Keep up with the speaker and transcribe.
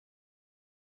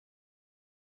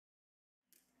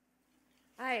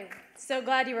Hi, so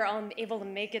glad you were all able to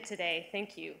make it today.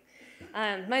 Thank you.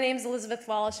 My name is Elizabeth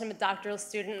Walsh. I'm a doctoral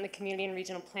student in the Community and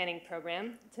Regional Planning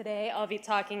program. Today I'll be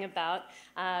talking about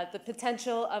the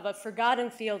potential of a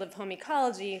forgotten field of home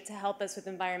ecology to help us with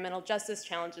environmental justice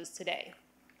challenges today.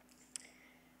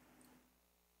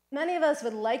 Many of us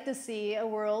would like to see a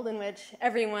world in which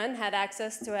everyone had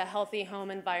access to a healthy home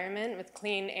environment with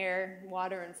clean air,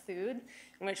 water, and food,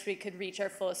 in which we could reach our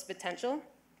fullest potential.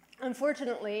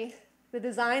 Unfortunately, the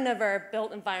design of our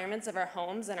built environments of our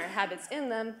homes and our habits in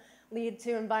them lead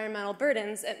to environmental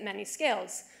burdens at many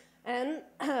scales. And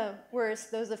worse,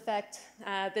 those affect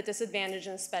the disadvantaged,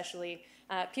 and especially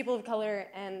people of color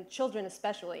and children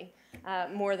especially,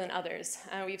 more than others.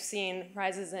 We've seen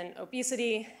rises in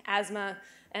obesity, asthma,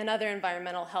 and other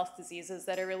environmental health diseases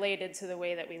that are related to the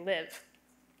way that we live.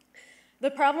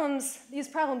 These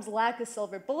problems lack a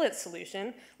silver bullet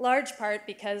solution, large part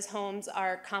because homes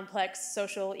are complex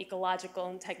social, ecological,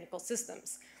 and technical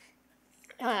systems.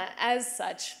 As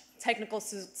such, technical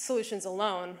solutions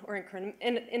alone or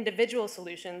individual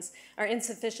solutions are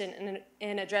insufficient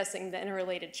in addressing the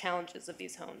interrelated challenges of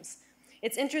these homes.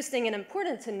 It's interesting and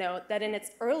important to note that in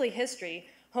its early history,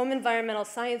 home environmental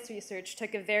science research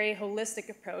took a very holistic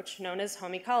approach known as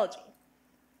home ecology.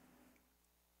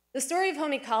 The story of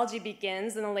home ecology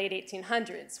begins in the late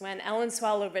 1800s when Ellen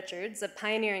Swallow Richards, a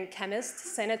pioneering chemist,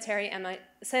 sanitary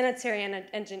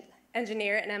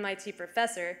engineer, and MIT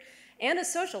professor, and a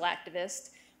social activist,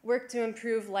 worked to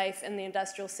improve life in the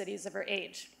industrial cities of her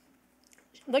age.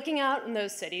 Looking out in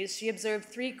those cities, she observed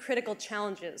three critical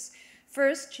challenges.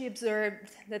 First, she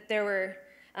observed that there were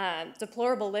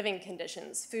deplorable living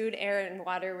conditions. Food, air, and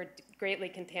water were greatly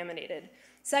contaminated.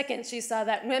 Second, she saw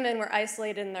that women were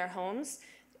isolated in their homes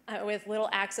with little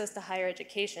access to higher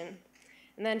education.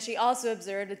 And then she also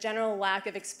observed a general lack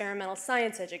of experimental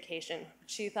science education,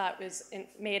 which she thought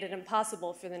made it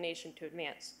impossible for the nation to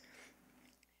advance.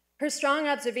 Her strong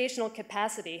observational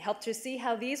capacity helped her see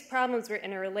how these problems were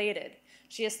interrelated.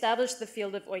 She established the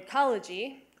field of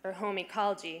oikology, or home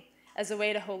ecology, as a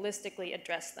way to holistically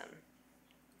address them.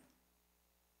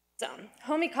 So,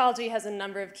 home ecology has a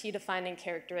number of key defining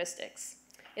characteristics.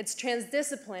 It's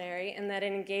transdisciplinary in that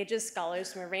it engages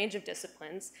scholars from a range of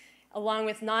disciplines, along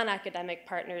with non-academic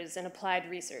partners in applied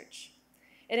research.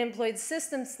 It employed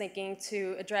systems thinking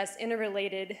to address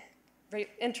interrelated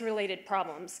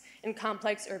problems in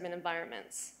complex urban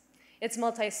environments. It's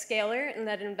multi-scalar in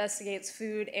that it investigates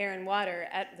food, air, and water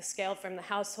at the scale from the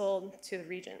household to the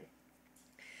region.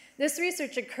 This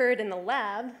research occurred in the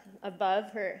lab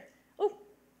above her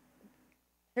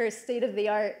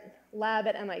state-of-the-art lab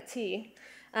at MIT,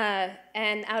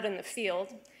 and out in the field.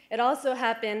 It also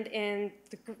happened in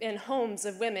homes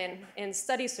of women in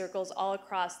study circles all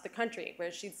across the country,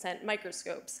 where she'd sent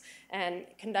microscopes and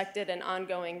conducted an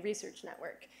ongoing research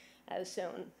network, as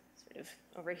shown sort of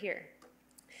over here.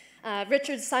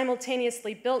 Richards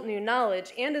simultaneously built new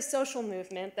knowledge and a social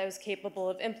movement that was capable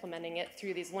of implementing it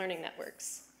through these learning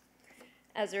networks.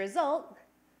 As a result,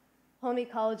 home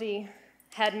ecology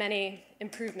had many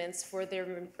improvements for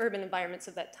the urban environments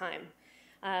of that time.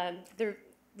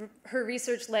 Her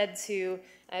research led to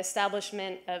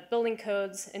establishment of building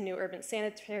codes and new urban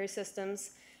sanitary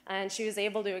systems, and she was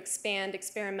able to expand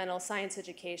experimental science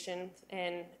education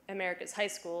in America's high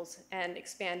schools and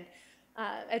expand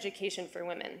education for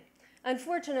women.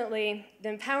 Unfortunately, the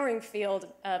empowering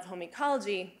field of home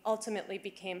ecology ultimately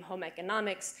became home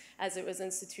economics as it was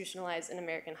institutionalized in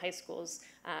American high schools,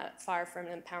 far from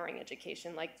an empowering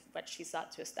education like what she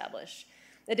sought to establish.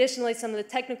 Additionally, some of the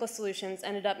technical solutions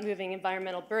ended up moving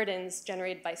environmental burdens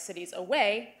generated by cities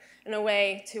away, and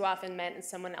away too often meant in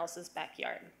someone else's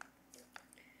backyard.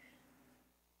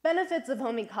 Benefits of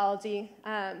home ecology.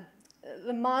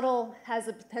 The model has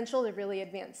the potential to really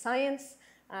advance science,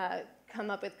 come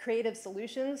up with creative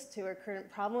solutions to our current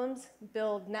problems,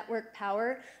 build network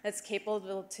power that's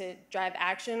capable to drive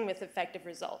action with effective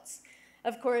results.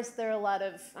 Of course, there are a lot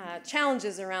of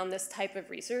challenges around this type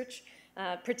of research.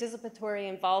 Participatory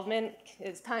involvement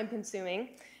is time-consuming,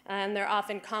 and there are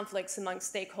often conflicts among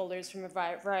stakeholders from a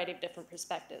variety of different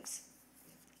perspectives.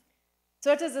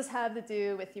 So what does this have to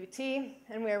do with UT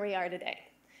and where we are today?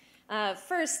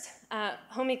 First,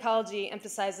 home ecology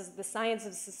emphasizes the science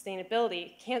of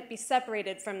sustainability can't be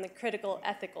separated from the critical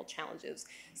ethical challenges.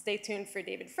 Stay tuned for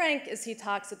David Frank as he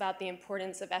talks about the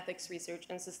importance of ethics research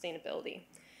and sustainability.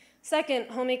 Second,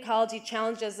 home ecology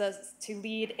challenges us to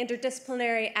lead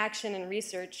interdisciplinary action and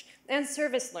research and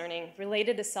service learning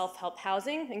related to self-help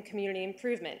housing and community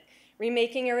improvement,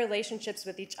 remaking our relationships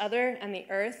with each other and the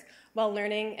earth while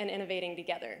learning and innovating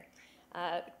together.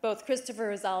 Both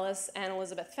Christopher Rosales and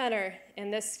Elizabeth Fenner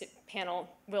in this panel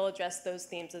will address those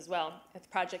themes as well with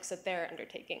projects that they're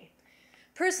undertaking.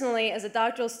 Personally, as a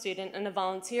doctoral student and a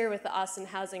volunteer with the Austin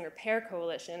Housing Repair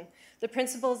Coalition, the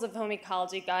principles of home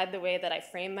ecology guide the way that I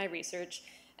frame my research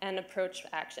and approach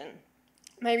action.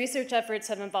 My research efforts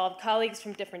have involved colleagues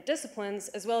from different disciplines,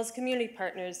 as well as community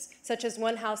partners, such as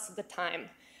One House at a Time,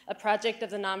 a project of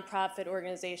the nonprofit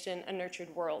organization A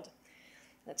Nurtured World.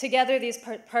 Together, these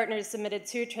partners submitted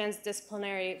 2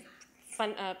 transdisciplinary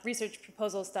research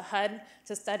proposals to HUD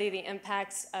to study the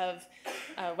impacts of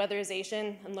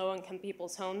weatherization on low-income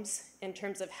people's homes in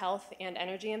terms of health and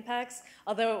energy impacts.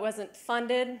 Although it wasn't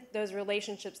funded, those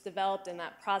relationships developed in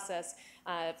that process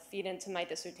feed into my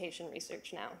dissertation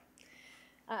research now.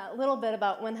 A little bit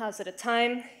about One House at a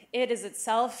Time. It is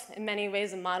itself, in many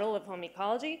ways, a model of home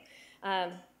ecology.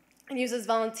 It uses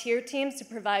volunteer teams to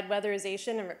provide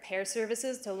weatherization and repair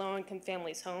services to low-income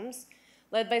families' homes.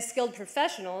 Led by skilled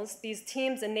professionals, these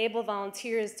teams enable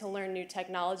volunteers to learn new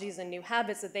technologies and new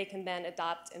habits that they can then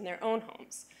adopt in their own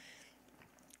homes.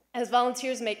 As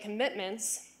volunteers make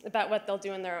commitments about what they'll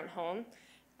do in their own home,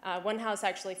 One House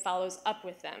actually follows up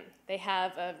with them. They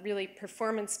have a really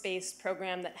performance-based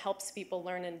program that helps people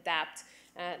learn and adapt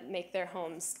and make their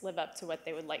homes live up to what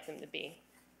they would like them to be.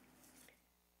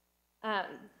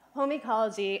 Home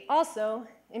ecology also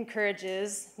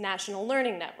encourages national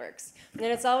learning networks. And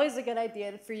it's always a good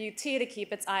idea for UT to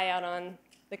keep its eye out on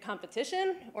the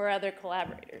competition or other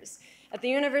collaborators. At the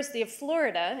University of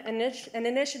Florida, an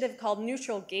initiative called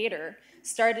Neutral Gator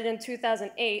started in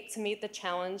 2008 to meet the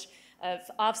challenge of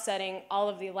offsetting all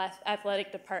of the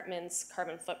athletic department's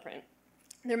carbon footprint.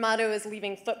 Their motto is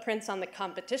leaving footprints on the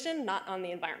competition, not on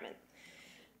the environment.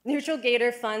 Neutral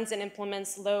Gator funds and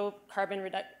implements lower carbon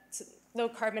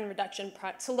reduction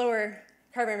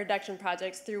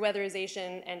projects through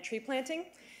weatherization and tree planting.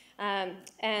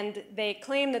 And they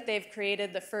claim that they've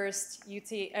created the first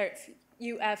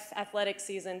UF athletic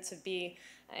season to be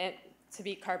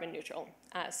carbon neutral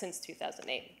since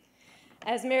 2008.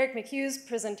 As Merrick McHugh's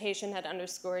presentation had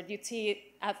underscored, UT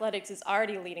Athletics is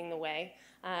already leading the way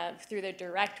through their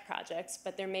direct projects,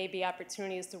 but there may be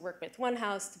opportunities to work with One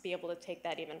House to be able to take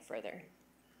that even further.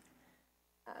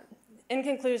 In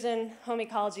conclusion, home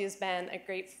ecology has been a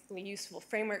greatly useful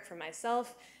framework for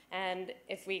myself, and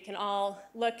if we can all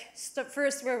look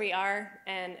first where we are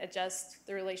and adjust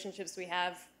the relationships we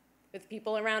have with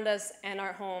people around us and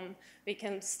our home, we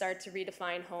can start to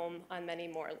redefine home on many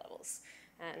more levels.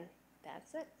 And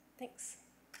that's it. Thanks.